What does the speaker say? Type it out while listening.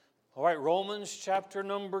All right, Romans chapter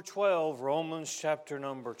number 12. Romans chapter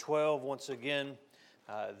number 12 once again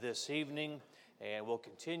this evening. And we'll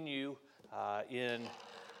continue in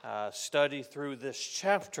study through this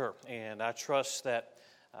chapter. And I trust that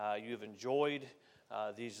you've enjoyed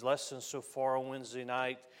these lessons so far on Wednesday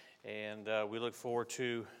night. And we look forward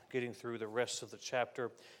to getting through the rest of the chapter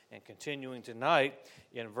and continuing tonight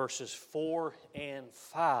in verses 4 and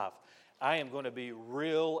 5. I am going to be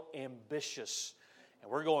real ambitious. And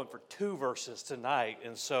we're going for 2 verses tonight.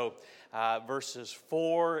 And so verses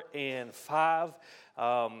 4 and 5.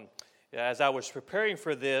 As I was preparing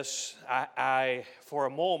for this, I for a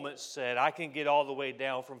moment said I can get all the way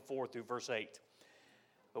down from 4 through verse 8.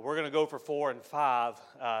 But we're going to go for 4 and 5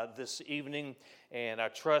 this evening. And I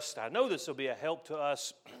know this will be a help to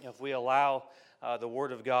us if we allow the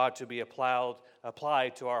Word of God to be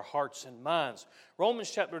applied to our hearts and minds.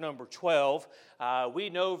 Romans chapter number 12, we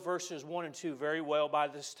know verses 1 and 2 very well by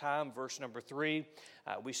this time. Verse number 3,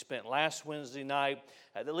 we spent last Wednesday night.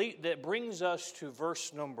 That brings us to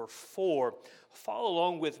verse number 4. Follow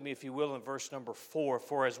along with me, if you will, in verse number 4.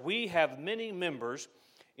 For as we have many members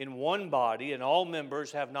in one body, and all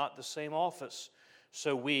members have not the same office,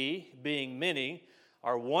 so we, being many,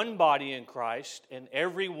 are one body in Christ, and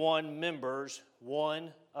every one members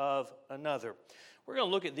one of another. We're going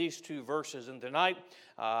to look at these 2 verses, and tonight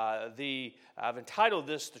I've entitled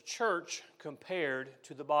this, The Church Compared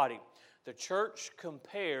to the Body. The church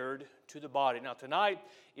compared to the body. Now tonight,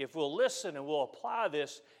 if we'll listen and we'll apply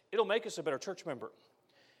this, it'll make us a better church member.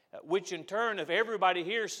 Which in turn, if everybody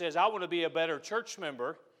here says, I want to be a better church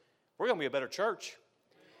member, we're going to be a better church.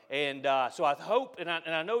 And so I hope, and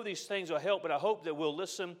I know these things will help, but I hope that we'll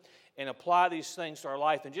listen and apply these things to our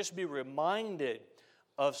life and just be reminded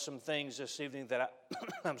of some things this evening that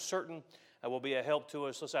I'm certain will be a help to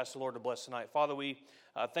us. Let's ask the Lord to bless tonight. Father, we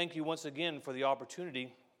thank you once again for the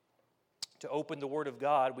opportunity to open the Word of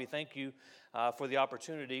God. We thank you for the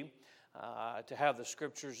opportunity to have the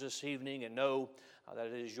Scriptures this evening and know that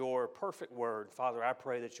it is your perfect Word. Father, I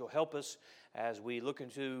pray that you'll help us as we look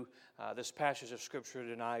into this passage of Scripture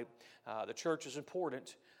tonight. The church is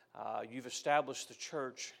important. You've established the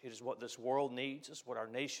church. It is what this world needs. It's what our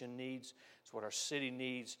nation needs. It's what our city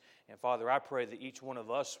needs. And Father, I pray that each one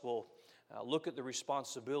of us will look at the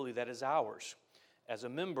responsibility that is ours as a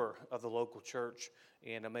member of the local church.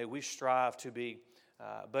 And may we strive to be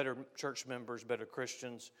better church members, better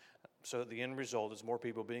Christians, so that the end result is more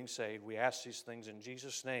people being saved. We ask these things in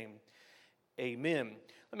Jesus' name. Amen.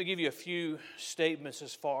 Let me give you a few statements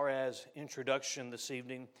as far as introduction this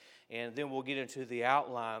evening, and then we'll get into the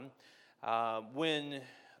outline. When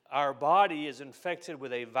our body is infected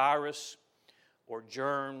with a virus or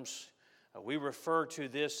germs, we refer to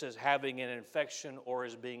this as having an infection or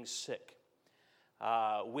as being sick.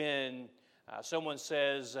 When someone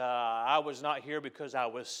says, I was not here because I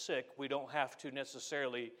was sick, we don't have to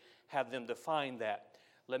necessarily have them define that.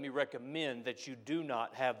 Let me recommend that you do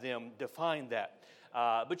not have them define that.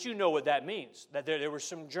 But you know what that means, that there were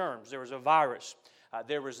some germs, there was a virus,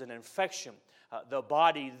 there was an infection. The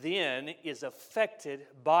body then is affected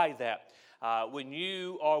by that. When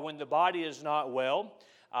the body is not well,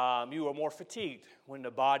 you are more fatigued. When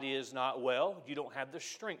the body is not well, you don't have the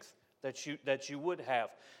strength that you would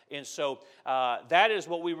have. And so that is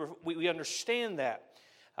what we understand that.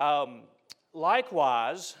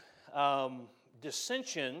 Likewise,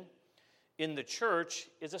 dissension in the church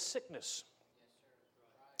is a sickness.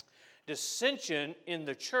 Dissension in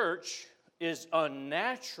the church is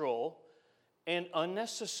unnatural and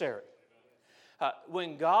unnecessary.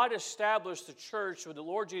 When God established the church, when the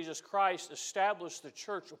Lord Jesus Christ established the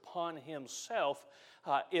church upon himself,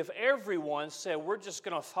 if everyone said, we're just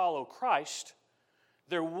going to follow Christ,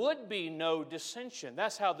 there would be no dissension.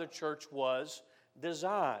 That's how the church was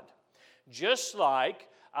designed. Just like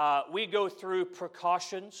we go through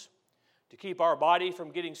precautions to keep our body from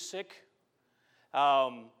getting sick.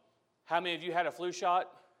 How many of you had a flu shot?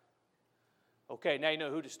 Okay, now you know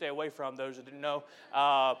who to stay away from, those that didn't know.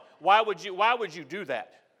 Why would you do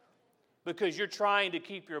that? Because you're trying to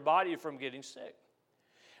keep your body from getting sick.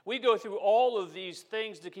 We go through all of these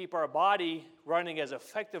things to keep our body running as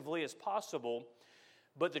effectively as possible,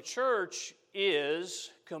 but the church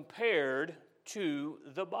is compared to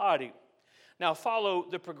the body. Now follow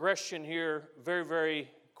the progression here very, very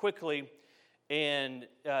quickly. And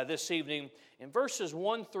this evening, in verses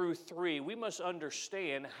 1 through 3, we must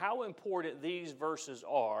understand how important these verses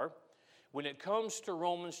are when it comes to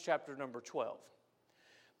Romans chapter number 12.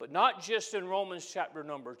 But not just in Romans chapter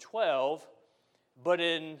number 12, but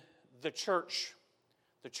in the church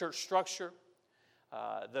structure,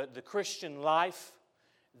 the Christian life.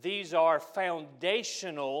 These are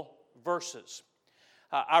foundational verses.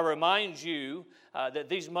 I remind you that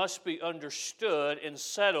these must be understood and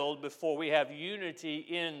settled before we have unity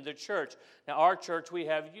in the church. Now, our church, we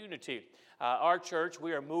have unity. Our church,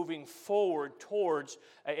 we are moving forward towards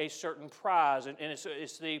a certain prize, and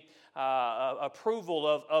it's the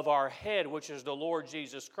approval of our head, which is the Lord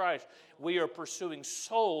Jesus Christ. We are pursuing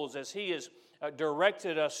souls as He has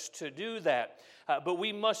directed us to do that. But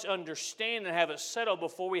we must understand and have it settled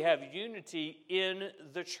before we have unity in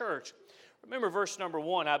the church. Remember verse number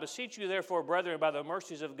 1, I beseech you therefore, brethren, by the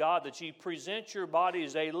mercies of God, that ye present your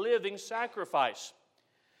bodies a living sacrifice.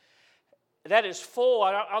 That is full,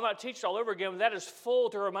 I'll not teach it all over again, but that is full,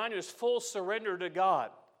 to remind you, is full surrender to God.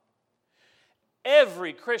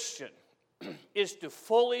 Every Christian is to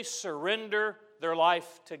fully surrender their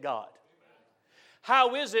life to God.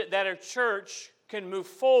 How is it that a church can move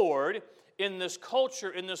forward in this culture,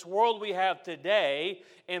 in this world we have today,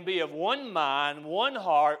 and be of one mind, one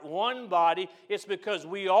heart, one body? It's because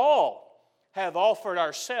we all have offered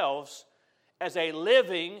ourselves as a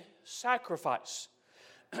living sacrifice.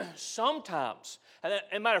 Sometimes, and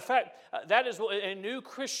a matter of fact, that is what a new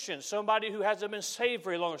Christian, somebody who hasn't been saved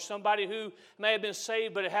very long, or somebody who may have been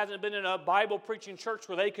saved but it hasn't been in a Bible-preaching church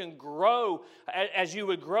where they can grow as you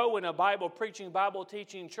would grow in a Bible-preaching,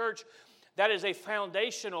 Bible-teaching church. That is a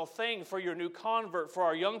foundational thing for your new convert, for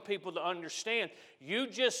our young people to understand. You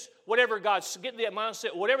just, whatever God's, get that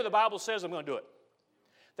mindset, whatever the Bible says, I'm going to do it.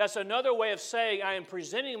 That's another way of saying I am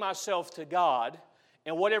presenting myself to God,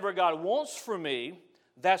 and whatever God wants from me,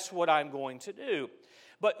 that's what I'm going to do.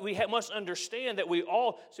 But we must understand that we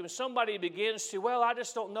all, see, when somebody begins to, well, I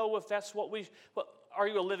just don't know if that's what well, are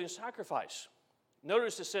you a living sacrifice?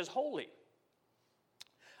 Notice it says holy.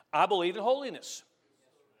 I believe in holiness.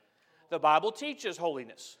 The Bible teaches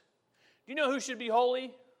holiness. Do you know who should be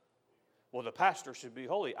holy? Well, the pastor should be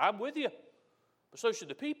holy. I'm with you, but so should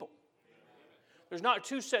the people. There's not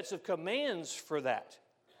two sets of commands for that.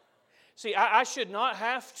 See, I should not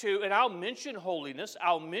have to, and I'll mention holiness,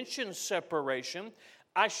 I'll mention separation.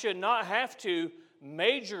 I should not have to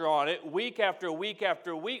major on it week after week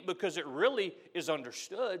after week because it really is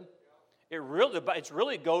understood. It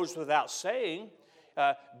really goes without saying,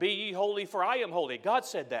 be ye holy for I am holy. God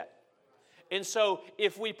said that. And so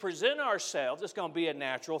if we present ourselves, it's going to be a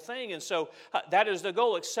natural thing. And so that is the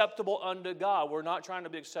goal, acceptable unto God. We're not trying to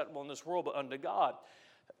be acceptable in this world, but unto God.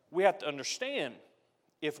 We have to understand,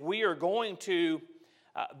 if we are going to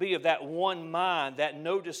be of that one mind, that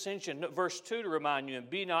no dissension, verse 2 to remind you, and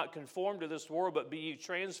be not conformed to this world, but be ye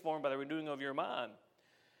transformed by the renewing of your mind.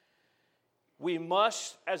 We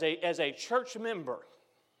must, as a church member,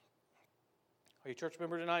 are you a church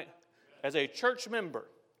member tonight? As a church member,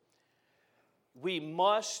 we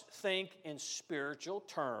must think in spiritual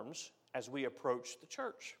terms as we approach the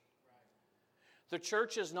church. The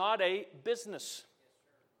church is not a business.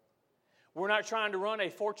 We're not trying to run a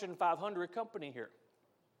Fortune 500 company here.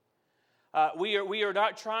 We are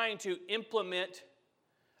not trying to implement,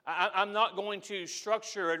 I'm not going to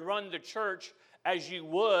structure and run the church as you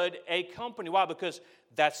would a company. Why? Because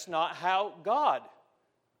that's not how God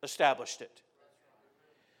established it.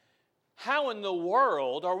 How in the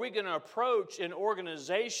world are we going to approach an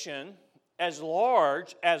organization as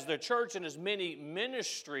large as the church and as many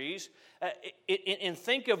ministries and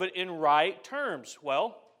think of it in right terms?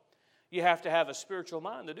 Well, you have to have a spiritual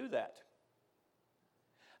mind to do that.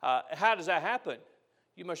 How does that happen?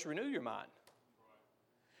 You must renew your mind.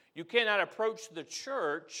 You cannot approach the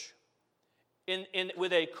church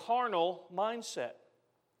with a carnal mindset.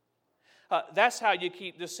 That's how you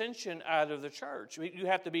keep dissension out of the church. You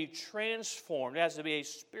have to be transformed. It has to be a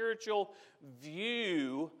spiritual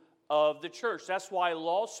view of the church. That's why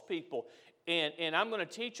lost people, and I'm going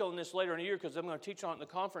to teach on this later in the year because I'm going to teach on it in the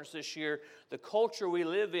conference this year, the culture we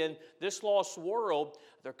live in, this lost world,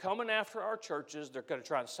 they're coming after our churches. They're going to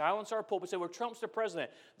try and silence our pulpit. Say, well, Trump's the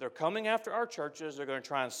president. They're coming after our churches. They're going to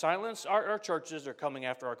try and silence our churches. They're coming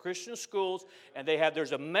after our Christian schools. And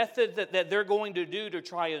there's a method that they're going to do to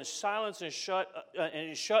try and silence and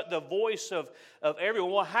shut the voice of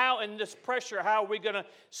everyone. Well, how in this pressure, how are we going to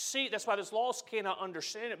see? That's why this lost cannot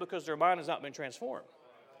understand it because their mind has not been transformed.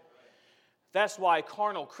 That's why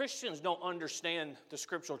carnal Christians don't understand the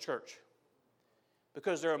scriptural church.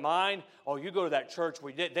 Because their mind, oh, you go to that church,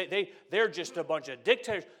 they're just a bunch of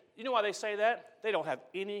dictators. You know why they say that? They don't have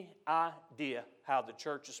any idea how the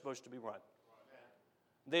church is supposed to be run.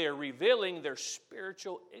 They are revealing their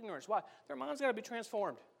spiritual ignorance. Why? Their mind's got to be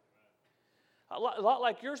transformed. A lot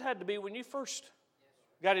like yours had to be when you first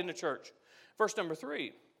got into church. Verse number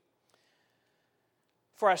 3.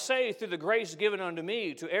 For I say, through the grace given unto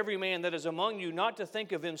me, to every man that is among you, not to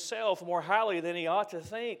think of himself more highly than he ought to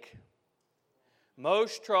think.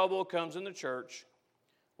 Most trouble comes in the church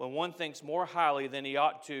when one thinks more highly than he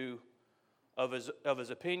ought to of his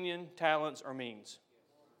opinion, talents, or means.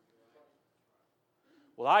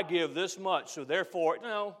 Well, I give this much, so therefore,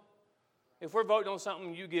 no. If we're voting on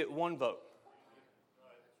something, you get one vote.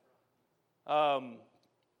 I'm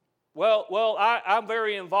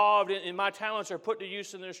very involved, and my talents are put to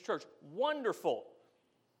use in this church. Wonderful.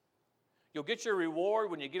 You'll get your reward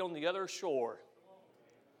when you get on the other shore.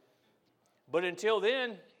 But until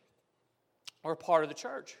then, we're part of the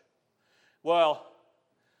church. Well,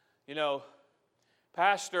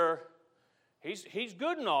 Pastor, he's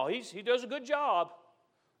good and all. He does a good job.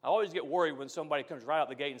 I always get worried when somebody comes right out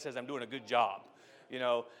the gate and says, I'm doing a good job.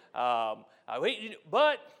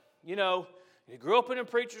 You grew up in a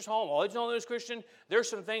preacher's home, always known as Christian. There's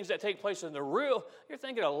some things that take place in the real. You're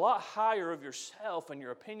thinking a lot higher of yourself and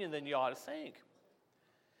your opinion than you ought to think.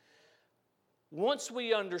 Once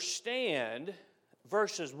we understand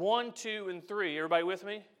verses 1, 2, and 3, everybody with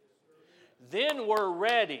me? Then we're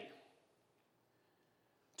ready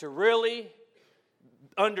to really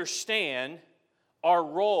understand our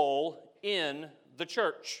role in the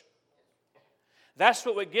church. That's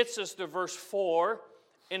what gets us to verse 4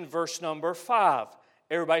 and verse number 5.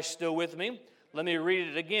 Everybody still with me? Let me read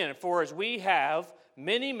it again. For as we have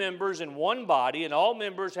many members in one body, and all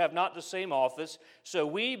members have not the same office, so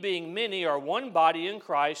we, being many, are one body in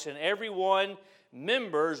Christ, and every one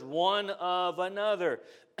members one of another.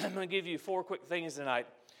 I'm going to give you 4 quick things tonight.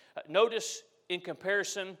 Notice in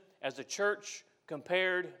comparison as the church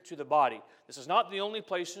compared to the body. This is not the only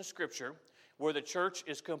place in Scripture where the church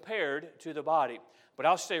is compared to the body. But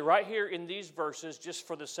I'll stay right here in these verses just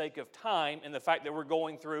for the sake of time and the fact that we're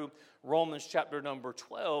going through Romans chapter number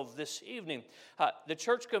 12 this evening. The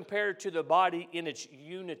church compared to the body in its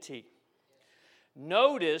unity.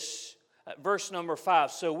 Notice verse number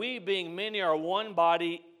 5. So we, being many, are one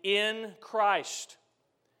body in Christ.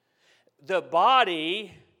 The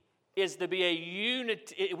body is to be a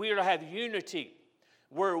unity. We are to have unity.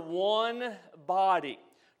 We're one body.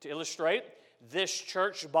 To illustrate, this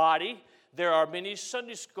church body, there are many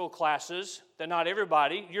Sunday school classes that not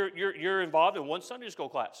everybody, you're involved in one Sunday school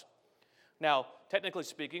class. Now, technically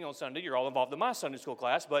speaking, on Sunday, you're all involved in my Sunday school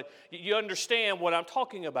class, but you understand what I'm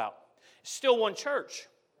talking about. It's still one church.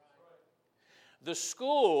 The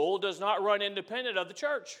school does not run independent of the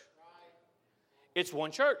church. It's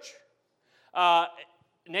one church.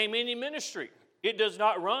 Name any ministry. It does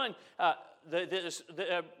not run.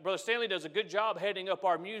 Brother Stanley does a good job heading up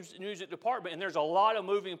our music department, and there's a lot of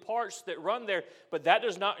moving parts that run there, but that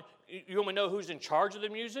does not, you want me to know who's in charge of the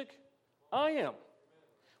music? I am.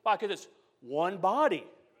 Why? Because it's one body.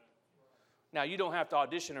 Now, you don't have to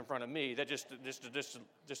audition in front of me, that just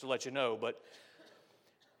to let you know, but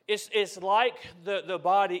it's like the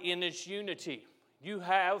body in its unity. You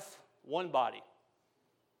have one body.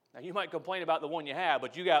 Now, you might complain about the one you have,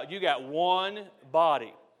 but you got one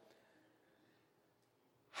body.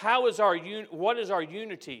 What is our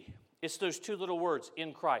unity? It's those 2 little words,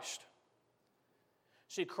 in Christ.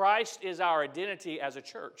 See, Christ is our identity as a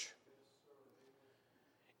church.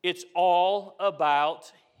 It's all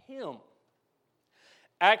about Him.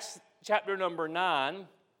 Acts chapter number 9,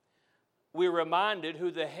 we're reminded who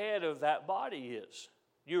the head of that body is.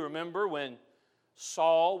 You remember when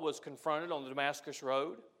Saul was confronted on the Damascus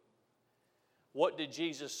road? What did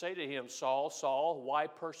Jesus say to him? Saul, Saul, why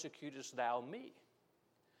persecutest thou me?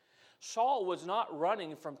 Saul was not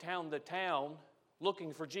running from town to town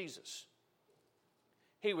looking for Jesus.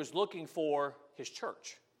 He was looking for his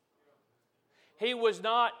church. He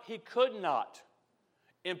could not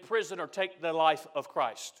imprison or take the life of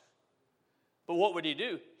Christ. But what would he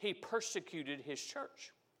do? He persecuted his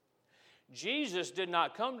church. Jesus did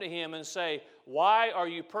not come to him and say, why are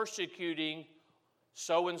you persecuting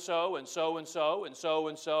so-and-so and so-and-so and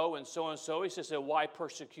so-and-so and so-and-so? He said, why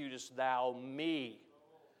persecutest thou me?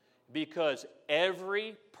 Because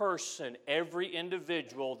every person, every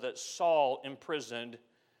individual that Saul imprisoned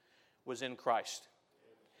was in Christ.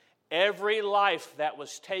 Every life that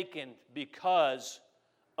was taken because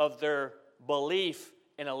of their belief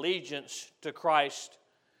and allegiance to Christ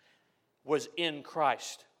was in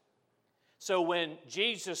Christ. So when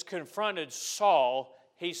Jesus confronted Saul,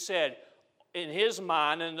 he said, in his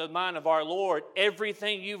mind and the mind of our Lord,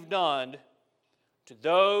 everything you've done to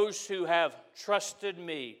those who have trusted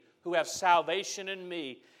me, who have salvation in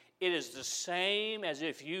me, it is the same as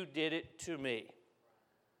if you did it to me.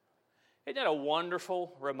 Isn't that a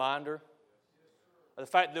wonderful reminder of the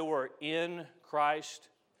fact that we're in Christ?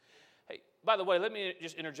 Hey, By the way, let me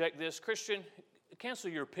just interject this. Christian, cancel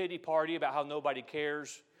your pity party about how nobody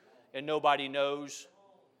cares and nobody knows.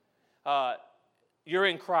 You're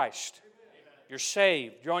in Christ. You're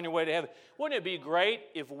saved. You're on your way to heaven. Wouldn't it be great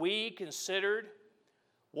if we considered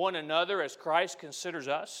one another as Christ considers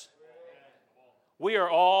us? We are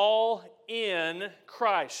all in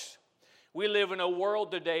Christ. We live in a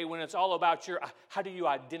world today when it's all about how do you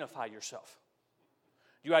identify yourself?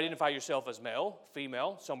 Do you identify yourself as male,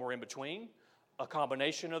 female, somewhere in between, a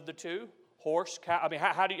combination of the two, horse, cow? I mean,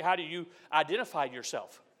 how do you identify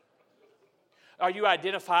yourself? Are you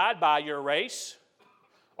identified by your race?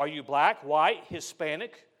 Are you black, white,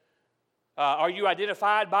 Hispanic? Are you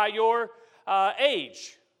identified by your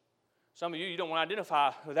age? Some of you don't want to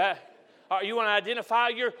identify with that. You want to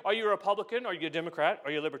identify are you a Republican? Are you a Democrat?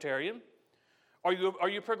 Are you a Libertarian? Are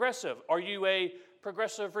you progressive? Are you a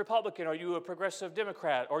progressive Republican? Are you a progressive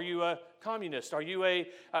Democrat? Are you a communist? Are you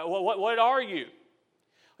what are you?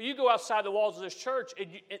 Well, you go outside the walls of this church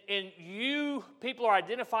and people are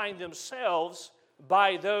identifying themselves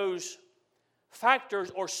by those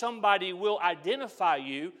factors, or somebody will identify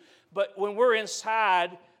you. But when we're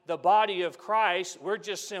inside the body of Christ, we're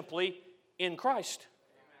just simply in Christ.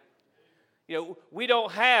 You know, we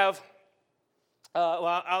don't have, I'll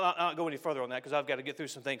not go any further on that because I've got to get through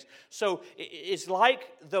some things. So it's like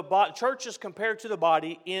the church is compared to the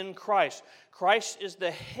body in Christ is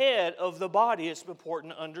the head of the body. It's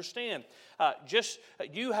important to understand.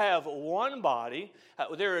 You have one body.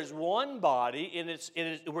 There is one body,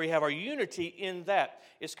 and we have our unity in that.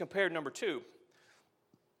 It's compared, number 2,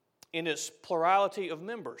 in its plurality of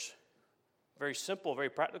members. Very simple, very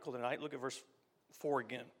practical tonight. Look at verse 4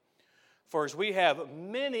 again. For as we have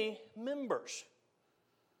many members.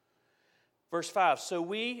 Verse 5, so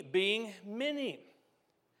we being many,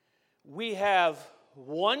 we have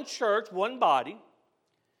one church, one body.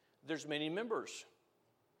 There's many members.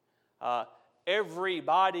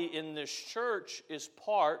 Everybody in this church is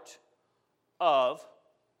part of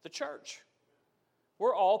the church.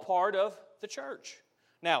 We're all part of the church.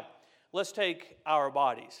 Now, let's take our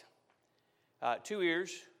bodies. 2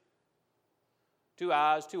 ears, 2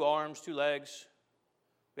 eyes, 2 arms, 2 legs.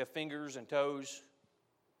 We have fingers and toes.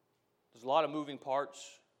 There's a lot of moving parts,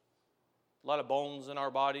 a lot of bones in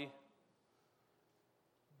our body.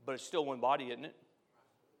 But it's still one body, isn't it?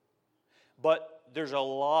 But there's a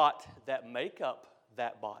lot that make up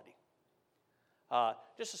that body.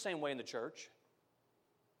 Just the same way in the church.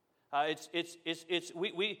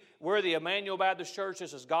 We're the Emmanuel Baptist Church.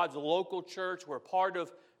 This is God's local church. We're part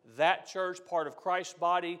of that church, part of Christ's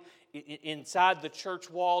body inside the church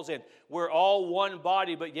walls, and we're all one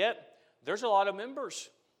body, but yet there's a lot of members.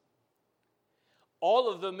 All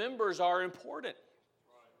of the members are important.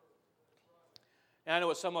 And I know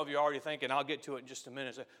what some of you are already thinking. I'll get to it in just a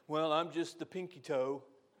minute. Say, well, I'm just the pinky toe.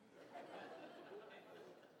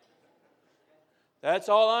 That's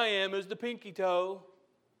all I am, is the pinky toe.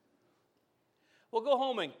 Well, go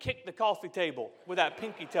home and kick the coffee table with that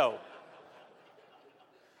pinky toe.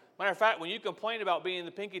 Matter of fact, when you complain about being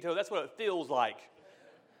the pinky toe, that's what it feels like.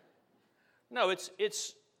 No,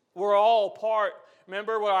 we're all part.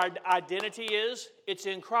 Remember what our identity is? It's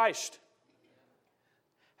in Christ.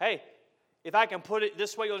 Hey, if I can put it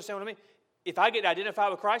this way, you understand what I mean? If I get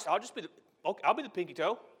identified with Christ, I'll be the pinky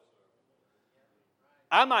toe.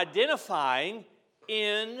 I'm identifying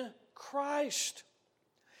in Christ.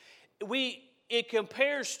 It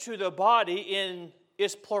compares to the body in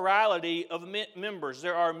its plurality of members.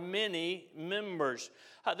 There are many members.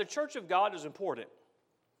 The church of God is important.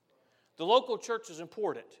 The local church is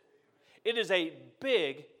important. It is a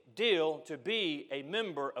big deal to be a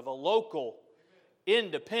member of a local,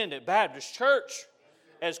 independent Baptist church.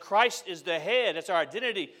 As Christ is the head, it's our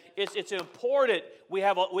identity. It's important.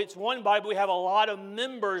 It's one body, but we have a lot of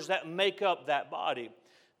members that make up that body.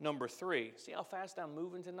 Number 3. See how fast I'm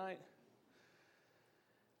moving tonight?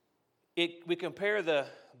 We compare the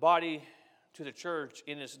body to the church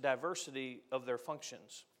in its diversity of their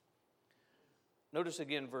functions. Notice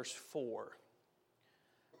again verse 4.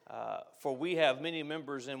 For we have many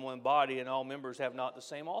members in one body, and all members have not the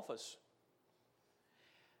same office.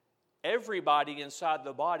 Everybody inside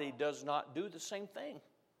the body does not do the same thing.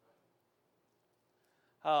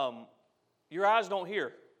 Your eyes don't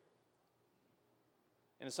hear.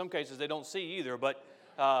 And in some cases, they don't see either, but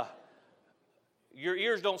your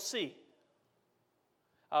ears don't see.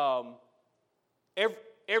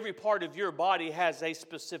 Every part of your body has a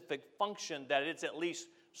specific function that it's at least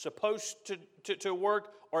supposed to work,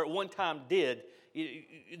 or at one time did.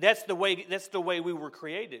 That's the way we were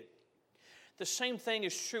created. The same thing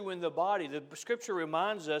is true in the body. The Scripture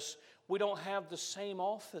reminds us we don't have the same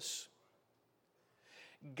office.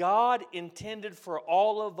 God intended for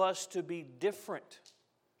all of us to be different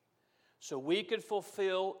so we could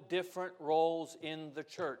fulfill different roles in the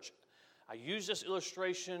church. I use this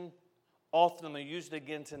illustration often. I'm going to use it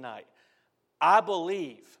again tonight. I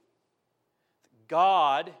believe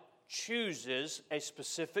God chooses a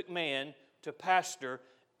specific man to pastor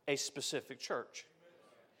a specific church.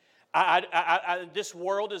 This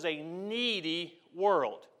world is a needy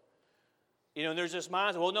world. You know, there's this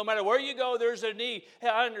mindset, well, no matter where you go, there's a need. Hey,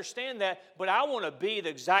 I understand that, but I want to be the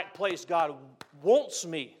exact place God wants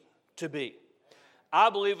me to be. I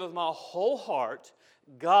believe with my whole heart,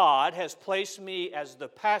 God has placed me as the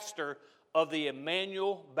pastor of the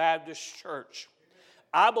Emmanuel Baptist Church.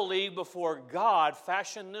 I believe before God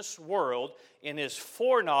fashioned this world in His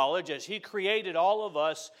foreknowledge, as He created all of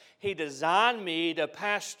us, He designed me to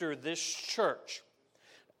pastor this church.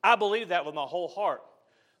 I believe that with my whole heart.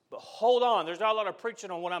 But hold on, there's not a lot of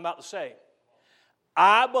preaching on what I'm about to say.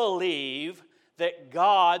 I believe that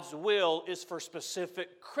God's will is for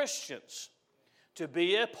specific Christians to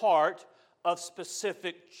be a part of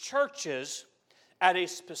specific churches at a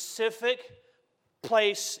specific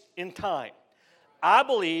place in time. I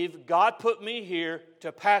believe God put me here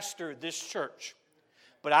to pastor this church.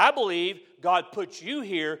 But I believe God put you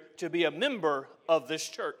here to be a member of this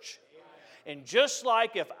church. And just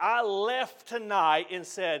like if I left tonight and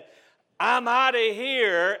said, I'm out of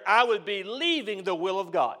here, I would be leaving the will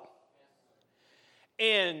of God.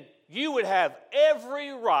 And you would have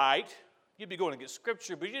every right, you'd be going to get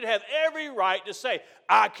scripture, but you'd have every right to say,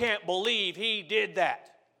 I can't believe he did that.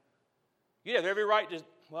 You'd have every right to,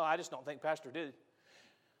 well, I just don't think Pastor did.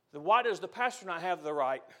 Then why does the pastor not have the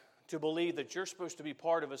right to believe that you're supposed to be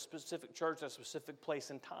part of a specific church at a specific place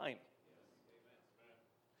and time?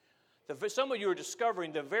 Some of you are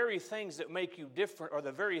discovering the very things that make you different are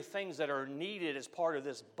the very things that are needed as part of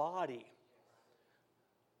this body.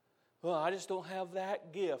 Well, I just don't have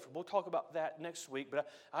that gift. We'll talk about that next week, but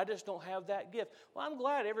I just don't have that gift. Well, I'm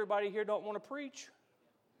glad everybody here don't want to preach.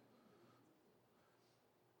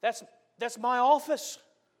 That's my office.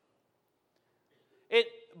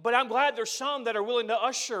 But I'm glad there's some that are willing to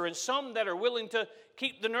usher and some that are willing to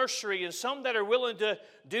keep the nursery and some that are willing to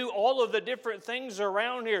do all of the different things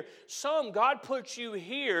around here. Some, God puts you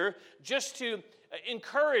here just to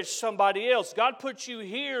encourage somebody else. God puts you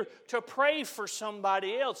here to pray for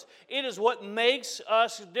somebody else. It is what makes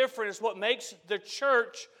us different. It's what makes the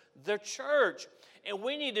church the church. And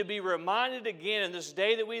we need to be reminded again in this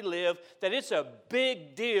day that we live that it's a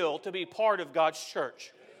big deal to be part of God's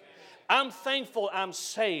church. I'm thankful I'm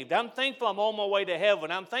saved. I'm thankful I'm on my way to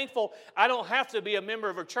heaven. I'm thankful I don't have to be a member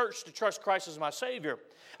of a church to trust Christ as my Savior.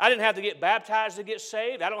 I didn't have to get baptized to get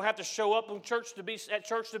saved. I don't have to show up at church to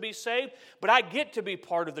be saved. But I get to be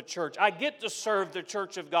part of the church. I get to serve the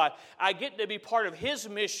church of God. I get to be part of His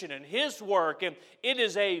mission and His work. And it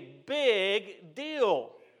is a big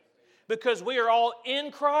deal because we are all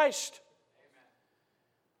in Christ.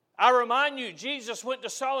 I remind you, Jesus went to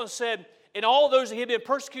Saul and said, and all those that he had been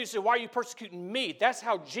persecuted said, why are you persecuting me? That's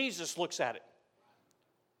how Jesus looks at it.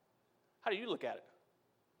 How do you look at it?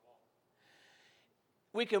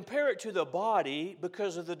 We compare it to the body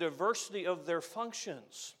because of the diversity of their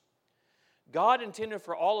functions. God intended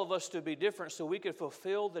for all of us to be different so we could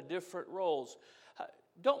fulfill the different roles.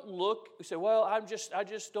 Don't look and say, well, I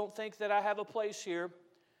just don't think that I have a place here.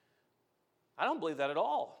 I don't believe that at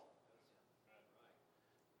all.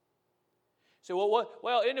 So,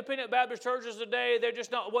 well, independent Baptist churches today, they're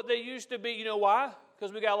just not what they used to be. You know why?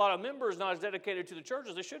 Because we got a lot of members not as dedicated to the church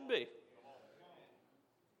as they should be.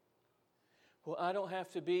 Well, I don't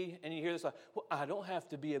have to be, and you hear this like, well, I don't have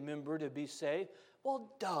to be a member to be saved.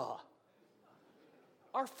 Well, duh.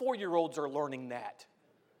 Our 4-year-olds are learning that.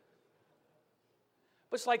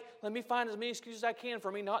 But it's like, let me find as many excuses as I can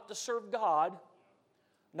for me not to serve God,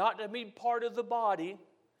 not to be part of the body.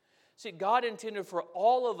 See, God intended for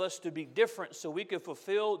all of us to be different so we could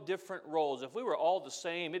fulfill different roles. If we were all the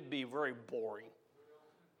same, it'd be very boring.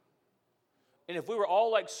 And if we were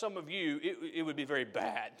all like some of you, it would be very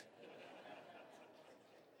bad.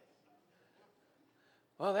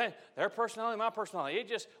 Well, their personality, my personality.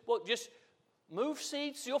 Just move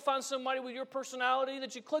seats. You'll find somebody with your personality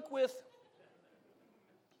that you click with.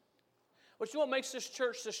 But you know what makes this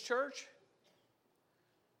church this church?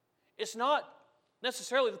 It's not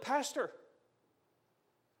necessarily the pastor.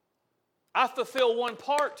 I fulfill one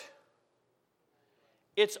part.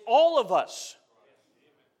 It's all of us.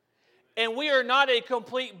 And we are not a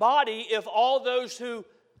complete body if all those who,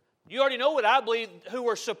 you already know what I believe, who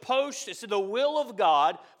are supposed to, it's the will of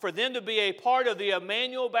God for them to be a part of the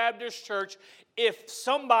Emmanuel Baptist Church. If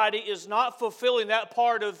somebody is not fulfilling that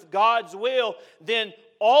part of God's will, then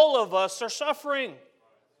all of us are suffering.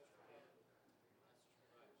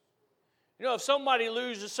 You know, if somebody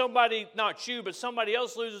loses, not you, but somebody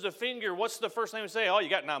else loses a finger, what's the first thing we say? Oh, you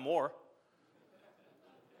got 9 more.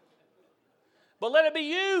 But let it be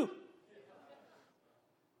you.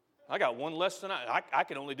 I got one less than I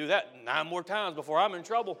can only do that 9 more times before I'm in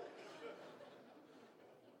trouble.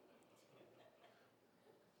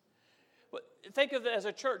 But think of it as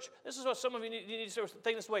a church. This is what some of you need to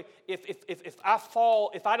think this way. If I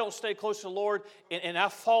fall, if I don't stay close to the Lord and I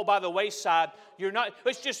fall by the wayside,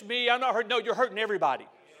 it's just me, I'm not hurting. No, you're hurting everybody.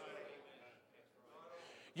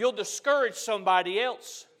 You'll discourage somebody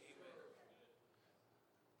else.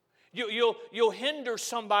 You'll hinder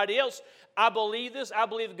somebody else. I believe this. I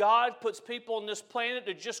believe God puts people on this planet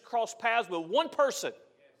to just cross paths with one person.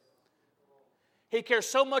 He cares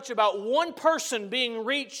so much about one person being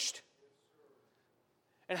reached.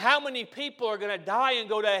 And how many people are going to die and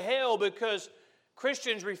go to hell because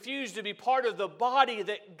Christians refuse to be part of the body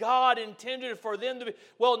that God intended for them to be?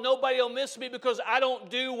 Well, nobody will miss me because I don't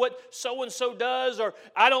do what so-and-so does, or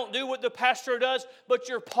I don't do what the pastor does, but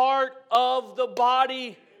you're part of the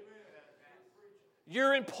body.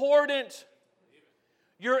 You're important.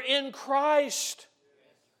 You're in Christ.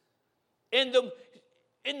 And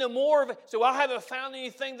the more of it, so I haven't found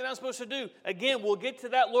anything that I'm supposed to do. Again, we'll get to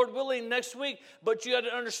that, Lord willing, next week. But you got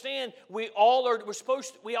to understand, we all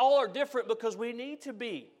are different because we need to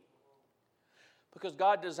be. Because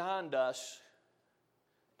God designed us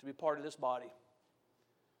to be part of this body.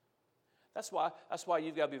 That's why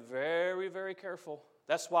you've got to be very, very careful.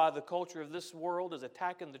 That's why the culture of this world is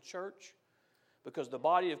attacking the church. Because the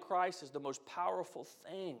body of Christ is the most powerful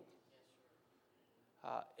thing.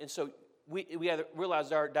 And so we have to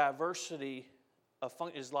realize our diversity of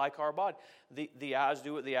function is like our body. The eyes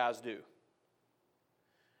do what the eyes do.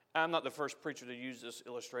 I'm not the first preacher to use this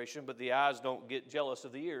illustration, but the eyes don't get jealous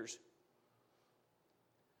of the ears.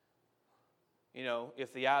 You know,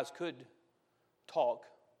 if the eyes could talk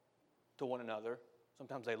to one another,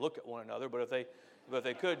 sometimes they look at one another, but if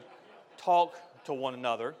they could talk to one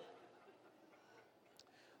another,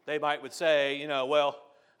 they would say, well,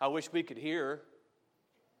 I wish we could hear.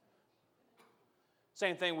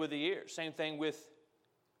 Same thing with the ears. Same thing with...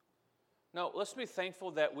 No, let's be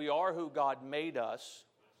thankful that we are who God made us.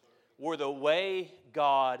 We're the way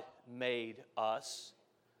God made us.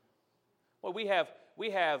 Well, we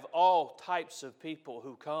have all types of people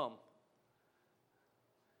who come.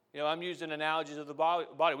 I'm using analogies of the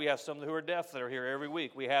body. We have some who are deaf that are here every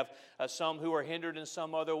week. We have some who are hindered in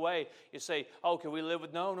some other way. You say, oh, can we live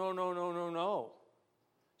with... No.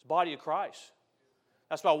 It's the body of Christ.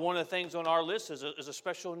 That's why one of the things on our list is a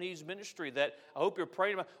special needs ministry that I hope you're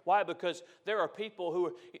praying about. Why? Because there are people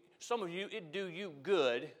who some of you, it'd do you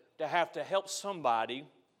good to have to help somebody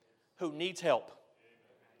who needs help.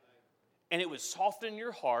 And it would soften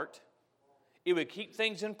your heart. It would keep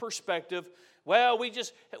things in perspective. Well, we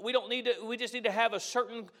just need to have a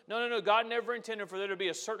certain... No. God never intended for there to be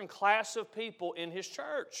a certain class of people in His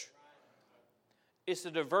church. It's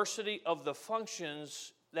the diversity of the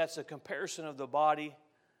functions that's a comparison of the body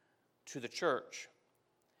to the church.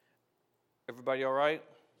 Everybody all right?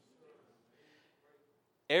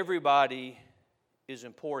 Everybody is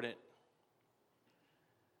important.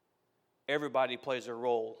 Everybody plays a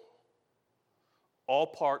role. All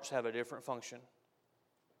parts have a different function.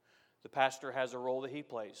 The pastor has a role that he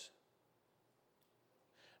plays.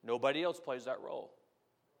 Nobody else plays that role.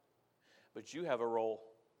 But you have a role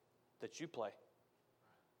that you play.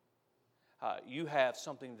 You have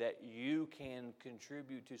something that you can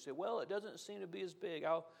contribute to. Say, well, it doesn't seem to be as big.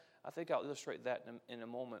 I think I'll illustrate that in a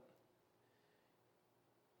moment.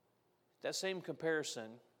 That same comparison,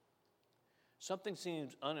 something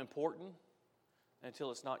seems unimportant until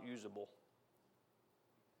it's not usable.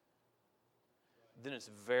 Then it's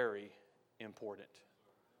very important.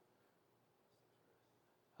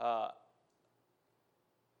 I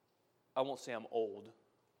won't say I'm old,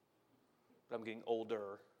 but I'm getting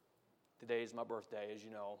older. Today is my birthday, as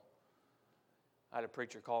you know. I had a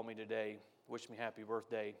preacher call me today, wish me happy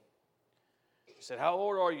birthday. He said, how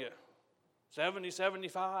old are you? 70,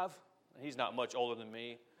 75? He's not much older than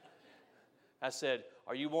me. I said,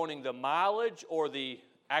 are you wanting the mileage or the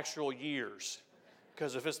actual years?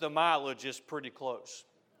 Because if it's the mileage, it's pretty close.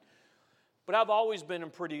 But I've always been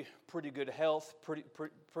in pretty good health, pretty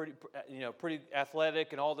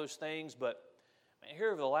athletic and all those things. But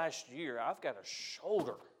here over the last year, I've got a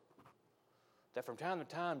shoulder that from time to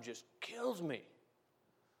time just kills me.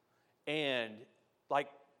 And like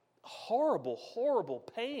horrible, horrible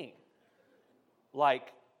pain.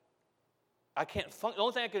 Like I can't function. The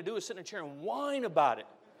only thing I can do is sit in a chair and whine about it.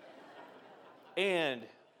 And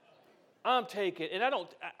I'm taking, and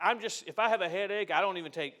if I have a headache, I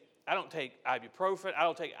don't take ibuprofen.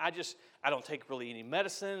 I don't take really any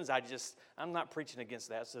medicines. I'm not preaching against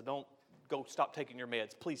that, so don't go stop taking your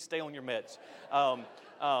meds. Please stay on your meds.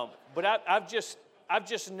 But I've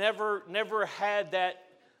just never had that.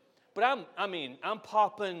 But I'm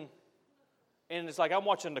popping, and it's like I'm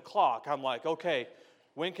watching the clock. I'm like, okay,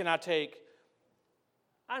 when can I take?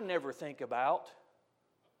 I never think about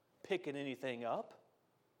picking anything up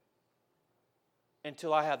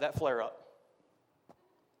until I have that flare up.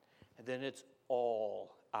 And then it's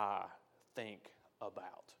all I think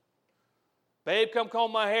about. Babe, come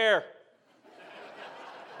comb my hair.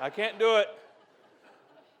 I can't do it.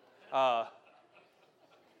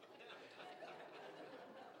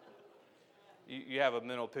 You have a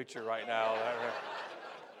mental picture right now.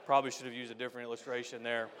 Probably should have used a different illustration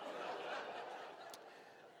there.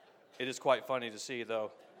 It is quite funny to see,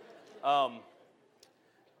 though.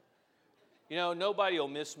 Nobody will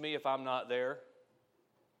miss me if I'm not there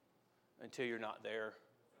until you're not there.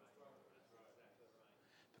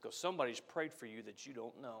 Because somebody's prayed for you that you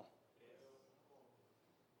don't know.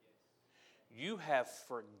 You have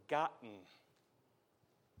forgotten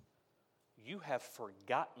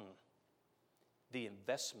the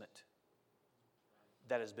investment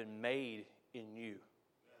that has been made in you.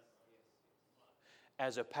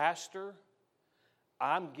 As a pastor,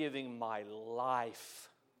 I'm giving my life,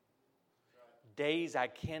 days I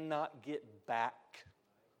cannot get back,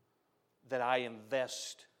 that I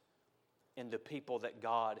invest in the people that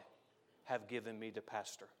God have given me to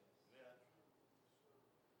pastor.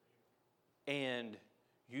 And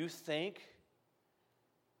you think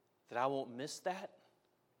that I won't miss that?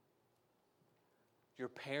 Your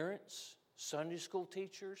parents, Sunday school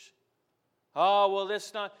teachers? Oh, well,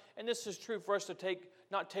 that's not, and this is true for us to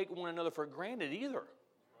not take one another for granted either.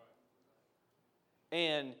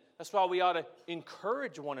 And that's why we ought to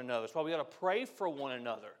encourage one another. That's why we ought to pray for one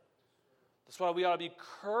another. That's why we ought to be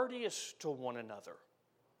courteous to one another.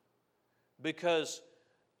 Because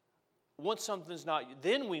once something's not,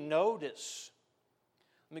 then we notice.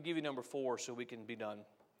 Let me give you number 4 so we can be done.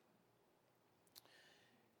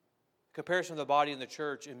 Comparison of the body and the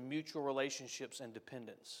church in mutual relationships and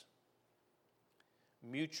dependence.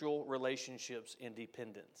 Mutual relationships and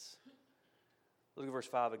dependence. Look at verse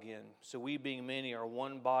 5 again. So we being many are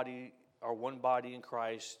one body in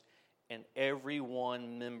Christ, and every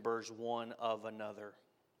one members one of another.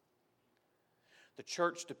 The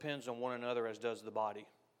church depends on one another as does the body. You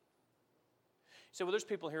say, well, there's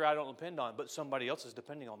people here I don't depend on, but somebody else is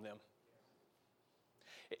depending on them.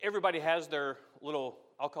 Everybody has their little,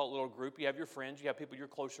 I'll call it little group. You have your friends. You have people you're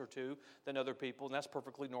closer to than other people, and that's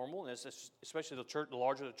perfectly normal. And it's especially the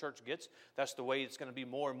larger the church gets, that's the way it's going to be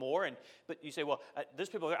more and more. But you say, well, there's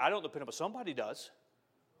people here I don't depend on, but somebody does.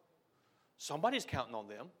 Somebody's counting on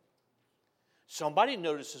them. Somebody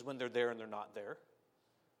notices when they're there and they're not there.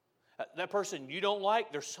 That person you don't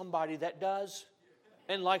like, there's somebody that does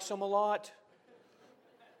and likes them a lot.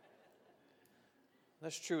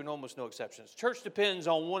 That's true in almost no exceptions. Church depends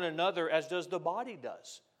on one another as does the body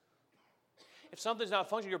does. If something's not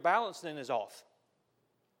functioning, your balance then is off.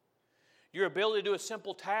 Your ability to do a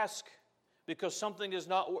simple task because something is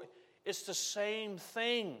not, it's the same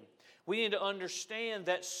thing. We need to understand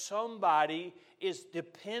that somebody is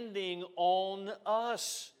depending on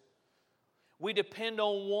us. We depend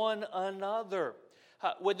on one another.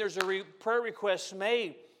 When there's a prayer request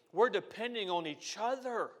made, we're depending on each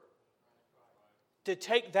other to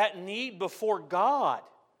take that need before God.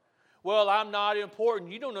 Well, I'm not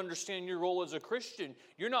important. You don't understand your role as a Christian.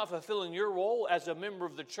 You're not fulfilling your role as a member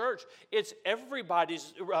of the church. It's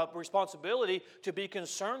everybody's responsibility to be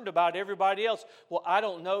concerned about everybody else. Well, I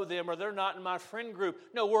don't know them or they're not in my friend group.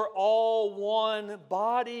 No, we're all one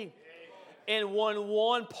body. And when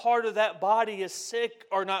one part of that body is sick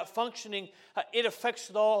or not functioning, it affects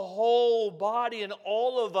the whole body, and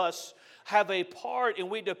all of us have a part, and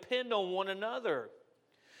we depend on one another.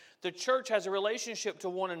 The church has a relationship to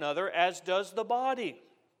one another, as does the body.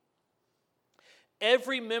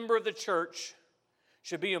 Every member of the church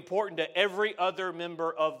should be important to every other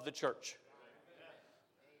member of the church.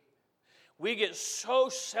 We get so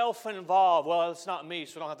self-involved. Well, it's not me,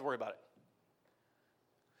 so I don't have to worry about it.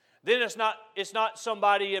 Then it's not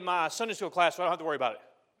somebody in my Sunday school class, so I don't have to worry about it.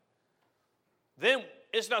 Then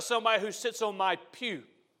it's not somebody who sits on my pew.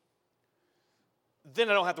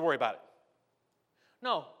 Then I don't have to worry about it.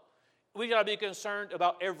 No, we got to be concerned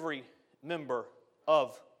about every member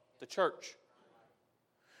of the church.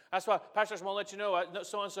 That's why pastors want to let you know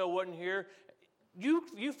so-and-so wasn't here.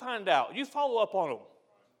 You find out. You follow up on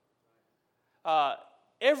them.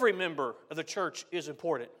 every member of the church is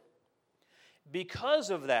important. Because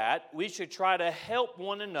of that, we should try to help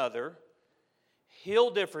one another, heal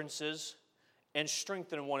differences, and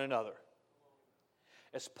strengthen one another.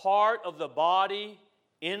 As part of the body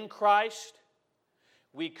in Christ,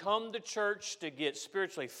 we come to church to get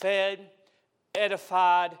spiritually fed,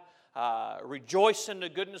 edified, rejoice in the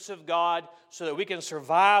goodness of God so that we can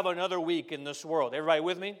survive another week in this world. Everybody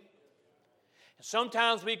with me?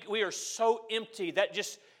 Sometimes we are so empty that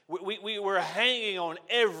just we're hanging on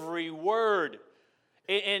every word.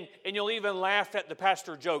 And you'll even laugh at the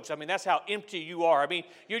pastor jokes. I mean, that's how empty you are. I mean,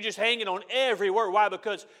 you're just hanging on every word. Why?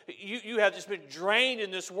 Because you have just been drained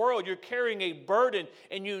in this world. You're carrying a burden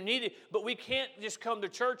and you need it. But we can't just come to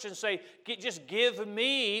church and say, just give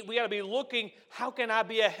me. We got to be looking, how can I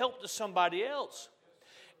be a help to somebody else?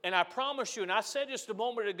 And I promise you, and I said just a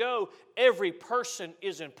moment ago, every person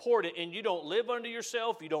is important, and you don't live unto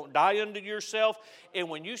yourself, you don't die unto yourself, and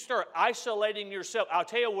when you start isolating yourself, I'll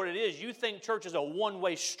tell you what it is, you think church is a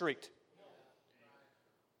one-way street.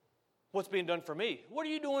 What's being done for me? What are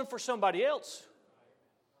you doing for somebody else?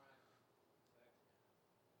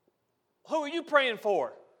 Who are you praying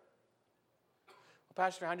for? Well,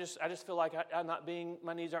 Pastor, I just feel like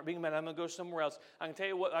my needs aren't being met. I'm going to go somewhere else. I can tell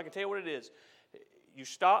you what it is. You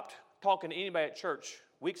stopped talking to anybody at church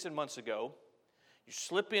weeks and months ago. You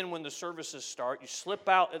slip in when the services start. You slip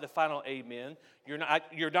out at the final amen.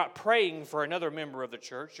 You're not praying for another member of the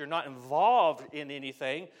church. You're not involved in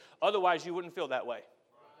anything. Otherwise, you wouldn't feel that way.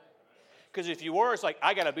 Because if you were, it's like,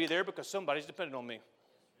 I got to be there because somebody's depending on me.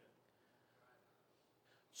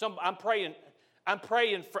 I'm praying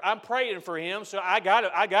for him, so I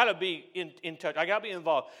gotta be in touch. I gotta be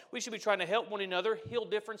involved. We should be trying to help one another, heal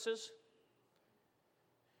differences.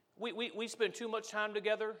 We spend too much time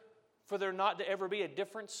together for there not to ever be a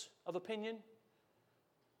difference of opinion.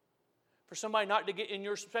 For somebody not to get in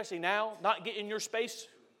your, especially now, not get in your space.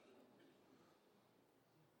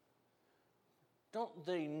 Don't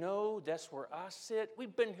they know that's where I sit?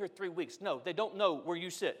 We've been here 3 weeks. No, they don't know where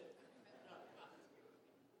you sit.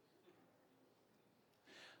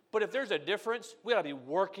 But if there's a difference, we ought to be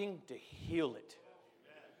working to heal it.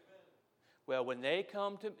 Well, when they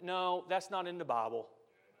come to, no, that's not in the Bible.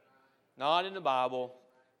 Not in the Bible.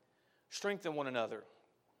 Strengthen one another.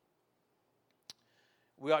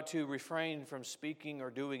 We ought to refrain from speaking or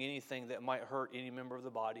doing anything that might hurt any member of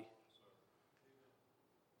the body.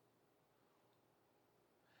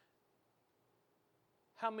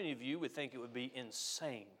 How many of you would think it would be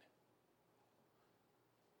insane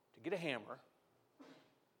to get a hammer,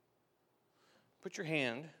 put your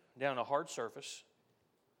hand down a hard surface,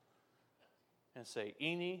 and say,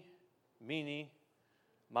 eeny, meeny,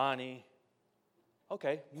 miny,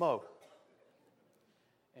 okay, mo.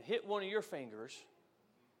 And hit one of your fingers.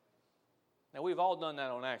 Now, we've all done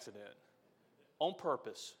that on accident, on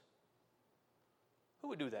purpose. Who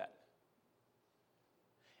would do that?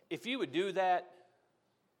 If you would do that,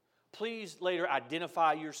 please later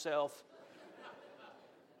identify yourself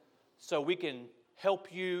so we can help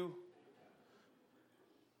you.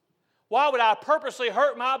 Why would I purposely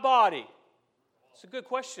hurt my body? It's a good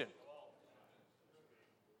question.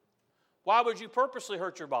 Why would you purposely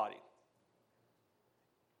hurt your body?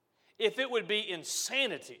 If it would be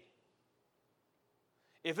insanity,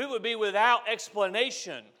 if it would be without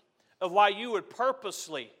explanation of why you would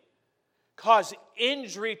purposely cause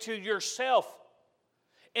injury to yourself,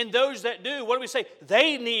 and those that do, what do we say?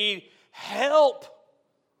 They need help.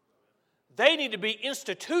 They need to be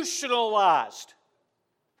institutionalized.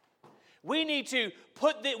 We need to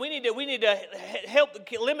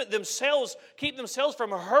help limit themselves, keep themselves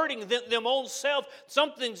from hurting them own self.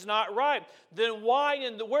 Something's not right. Then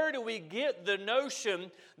where do we get the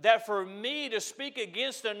notion that for me to speak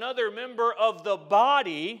against another member of the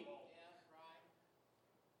body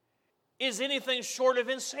is anything short of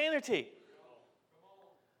insanity?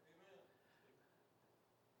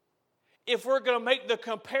 If we're going to make the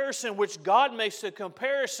comparison, which God makes the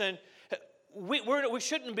comparison, we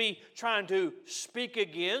shouldn't be trying to speak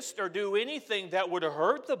against or do anything that would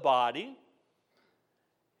hurt the body,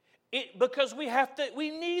 because we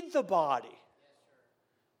need the body.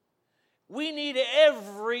 We need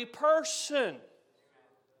every person.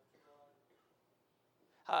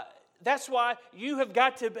 That's why you have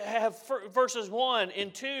got to have verses 1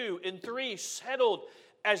 and 2 and 3 settled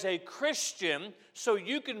as a Christian so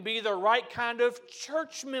you can be the right kind of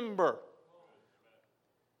church member.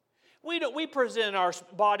 We present our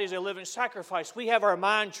bodies a living sacrifice. We have our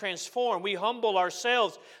mind transformed. We humble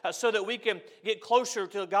ourselves so that we can get closer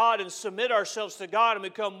to God and submit ourselves to God and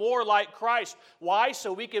become more like Christ. Why?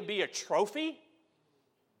 So we can be a trophy?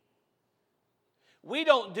 We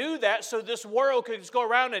don't do that so this world could just go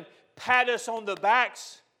around and pat us on the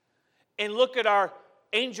backs and look at our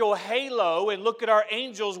angel halo and look at our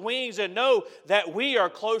angel's wings and know that we are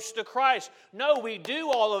close to Christ. No, we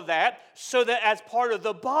do all of that so that as part of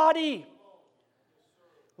the body,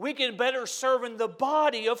 we can better serve in the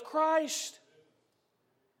body of Christ.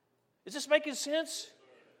 Is this making sense?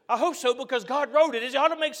 I hope so, because God wrote it. It ought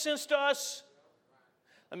to make sense to us.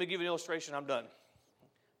 Let me give you an illustration. I'm done.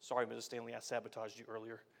 Sorry, Mrs. Stanley, I sabotaged you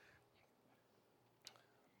earlier.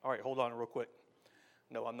 All right, hold on real quick.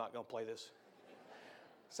 No, I'm not going to play this.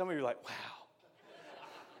 Some of you are like, wow.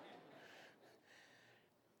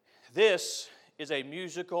 This is a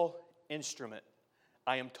musical instrument,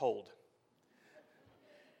 I am told.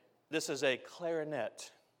 This is a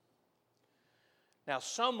clarinet. Now,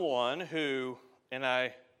 someone who, and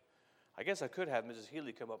I guess I could have Mrs.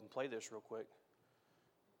 Healy come up and play this real quick.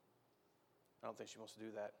 I don't think she wants to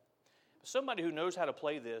do that. But somebody who knows how to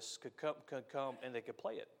play this could come and they could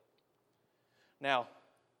play it. Now,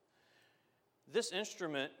 this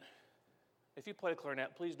instrument, if you play a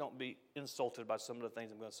clarinet, please don't be insulted by some of the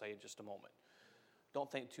things I'm going to say in just a moment. Don't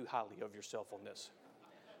think too highly of yourself on this.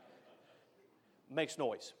 It makes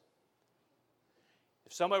noise.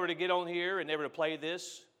 If somebody were to get on here and they were to play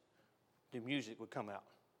this, the music would come out.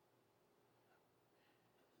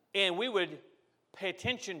 And we would pay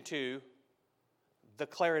attention to the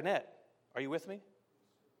clarinet. Are you with me?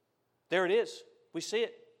 There it is. We see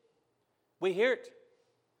it. We hear it.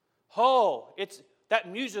 Oh, it's that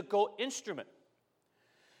musical instrument.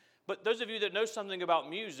 But those of you that know something about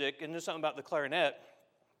music and know something about the clarinet,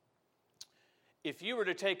 if you were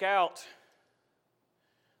to take out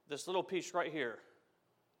this little piece right here,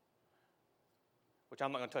 which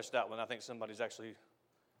I'm not going to touch that one. I think somebody's actually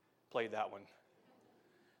played that one.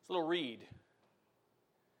 This little reed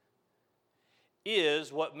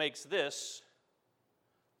is what makes this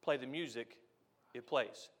play the music it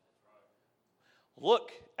plays.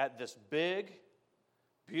 Look at this big,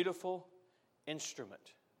 beautiful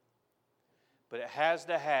instrument. But it has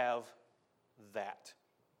to have that.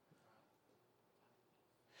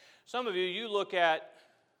 Some of you, you look at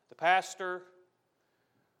the pastor,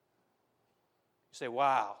 you say,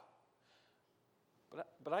 wow,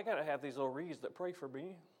 but I got to have these little reeds that pray for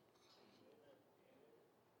me.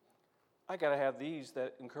 I got to have these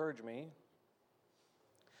that encourage me.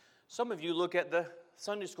 Some of you look at the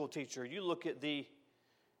Sunday school teacher. You look at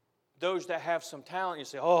those that have some talent. You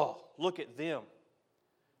say, oh, look at them.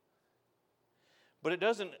 But it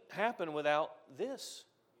doesn't happen without this.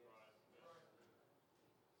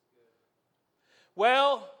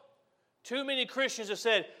 Well, too many Christians have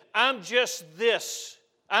said, I'm just this.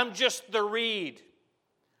 I'm just the reed.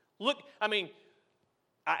 Look, I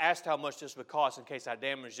asked how much this would cost in case I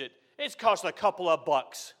damaged it. It's cost a couple of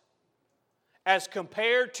bucks as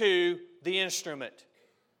compared to the instrument.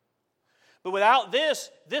 But without this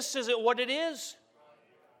isn't what it is.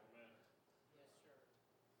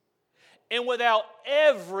 And without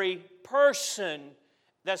every person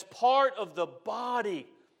that's part of the body,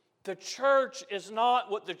 the church is not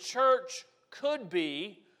what the church could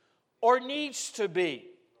be or needs to be.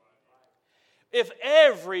 If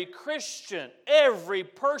every Christian, every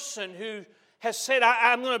person who has said,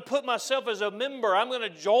 I'm going to put myself as a member, I'm going to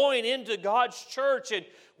join into God's church and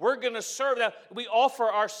we're going to serve that. We offer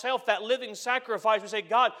ourselves that living sacrifice. We say,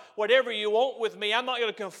 God, whatever you want with me, I'm not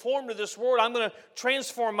going to conform to this world. I'm going to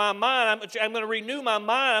transform my mind. I'm going to renew my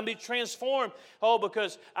mind. I'm going to be transformed. Oh,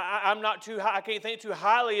 because I'm not too high. I can't think too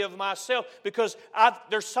highly of myself because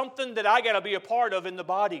there's something that I got to be a part of in the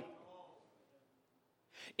body.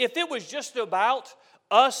 If it was just about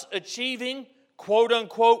us achieving, quote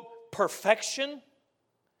unquote, perfection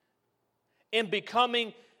and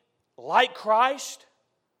becoming like Christ,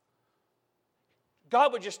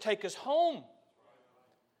 God would just take us home.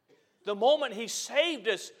 The moment He saved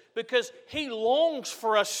us, because He longs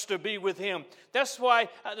for us to be with Him. That's why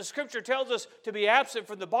the Scripture tells us to be absent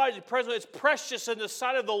from the body. It's precious in the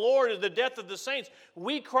sight of the Lord is the death of the saints.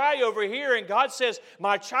 We cry over here, and God says,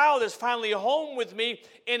 my child is finally home with me.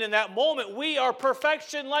 And in that moment, we are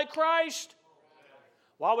perfection like Christ.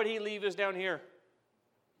 Why would He leave us down here?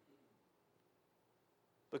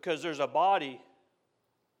 Because there's a body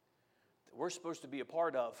that we're supposed to be a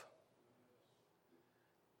part of.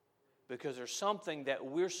 Because there's something that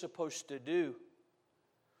we're supposed to do.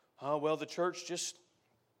 Oh, well, the church just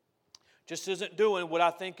isn't doing what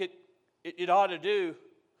I think it ought to do.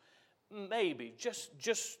 Maybe. Just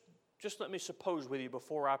let me suppose with you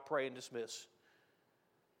before I pray and dismiss.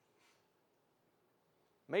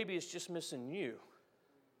 Maybe it's just missing you.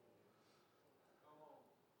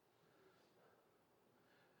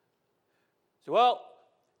 So, well,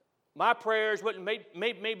 my prayers,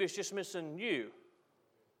 maybe it's just missing you.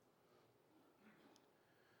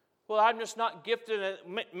 Well, I'm just not gifted.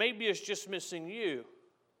 Maybe it's just missing you.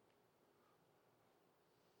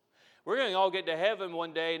 We're going to all get to heaven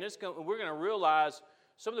one day, and we're going to realize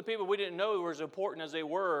some of the people we didn't know were as important as they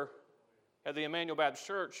were at the Emmanuel Baptist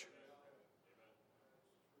Church.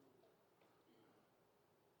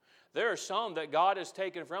 There are some that God has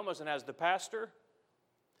taken from us, and as the pastor,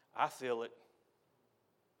 I feel it.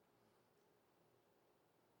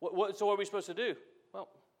 So what are we supposed to do? Well,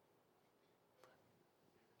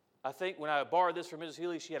 I think when I borrowed this from Mrs.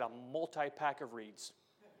 Healy, she had a multi-pack of reeds.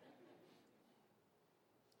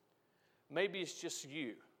 Maybe it's just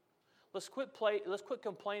you. Let's quit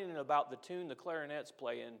complaining about the tune the clarinet's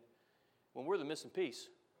playing when we're the missing piece.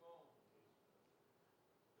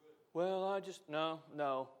 Well,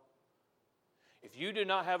 no. If you did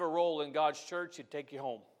not have a role in God's church, He'd take you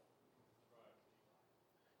home.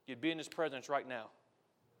 You'd be in His presence right now.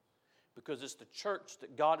 Because it's the church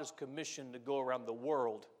that God has commissioned to go around the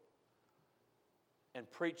world and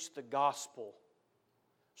preach the gospel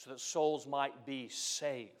so that souls might be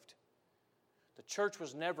saved. The church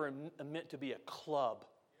was never meant to be a club,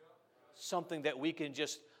 something that we can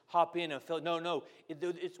just hop in and feel. No.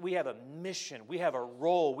 We have a mission. We have a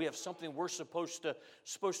role. We have something we're supposed to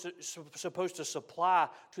supply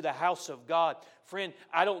to the house of God. Friend,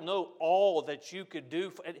 I don't know all that you could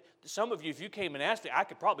do. Some of you, if you came and asked me, I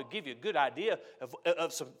could probably give you a good idea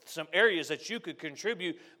of some areas that you could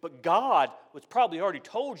contribute. But God was probably already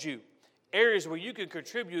told you areas where you could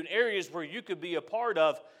contribute and areas where you could be a part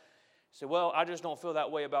of. Say, well, I just don't feel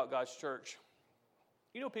that way about God's church.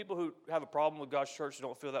 You know people who have a problem with God's church who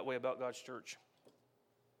don't feel that way about God's church?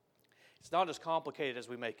 It's not as complicated as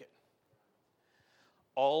we make it.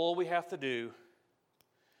 All we have to do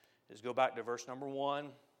is go back to verse number 1,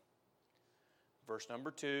 verse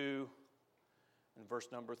number 2, and verse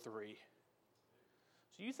number 3.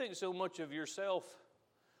 So you think so much of yourself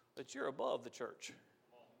that you're above the church.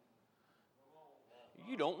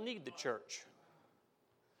 You don't need the church.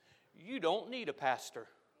 You don't need a pastor.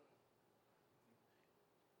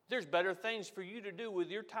 There's better things for you to do with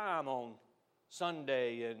your time on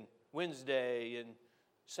Sunday and Wednesday and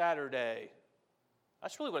Saturday.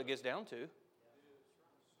 That's really what it gets down to.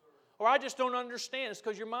 Or I just don't understand. It's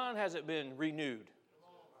because your mind hasn't been renewed.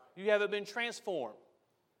 You haven't been transformed.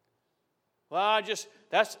 Well,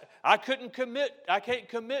 I can't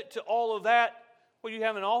commit to all of that. Well, you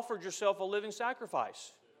haven't offered yourself a living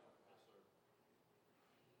sacrifice.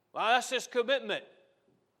 Well, that's just commitment.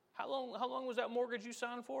 How long was that mortgage you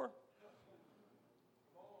signed for?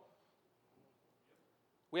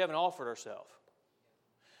 We haven't offered ourselves.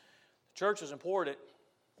 The church is important.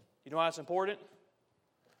 You know why it's important?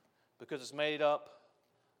 Because it's made up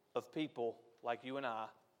of people like you and I,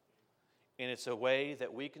 and it's a way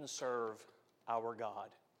that we can serve our God.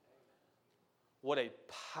 What a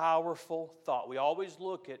powerful thought. We always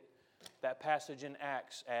look at that passage in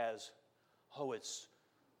Acts as, it's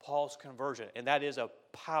Paul's conversion. And that is a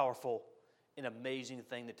powerful and amazing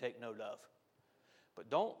thing to take note of. But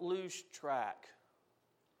don't lose track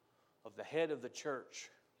of the head of the church.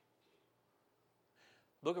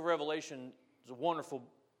 The book of Revelation is a wonderful,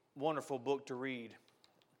 wonderful book to read.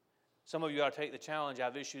 Some of you ought to take the challenge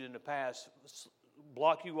I've issued in the past.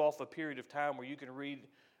 Block you off a period of time where you can read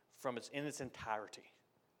in its entirety.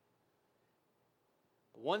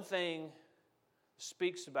 But one thing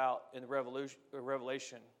speaks about in the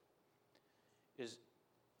Revelation is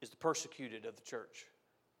the persecuted of the church.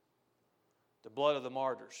 The blood of the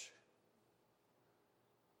martyrs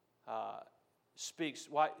speaks.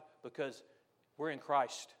 Why? Because we're in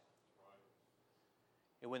Christ.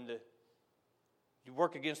 And when you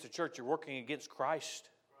work against the church, you're working against Christ.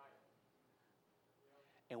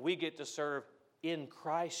 And we get to serve in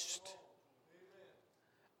Christ.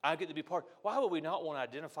 I get to be part. Why would we not want to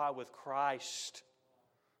identify with Christ?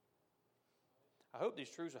 I hope these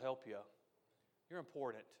truths will help you. You're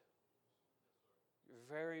important. You're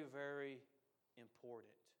very, very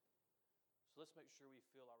important. So let's make sure we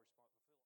feel our responsibility.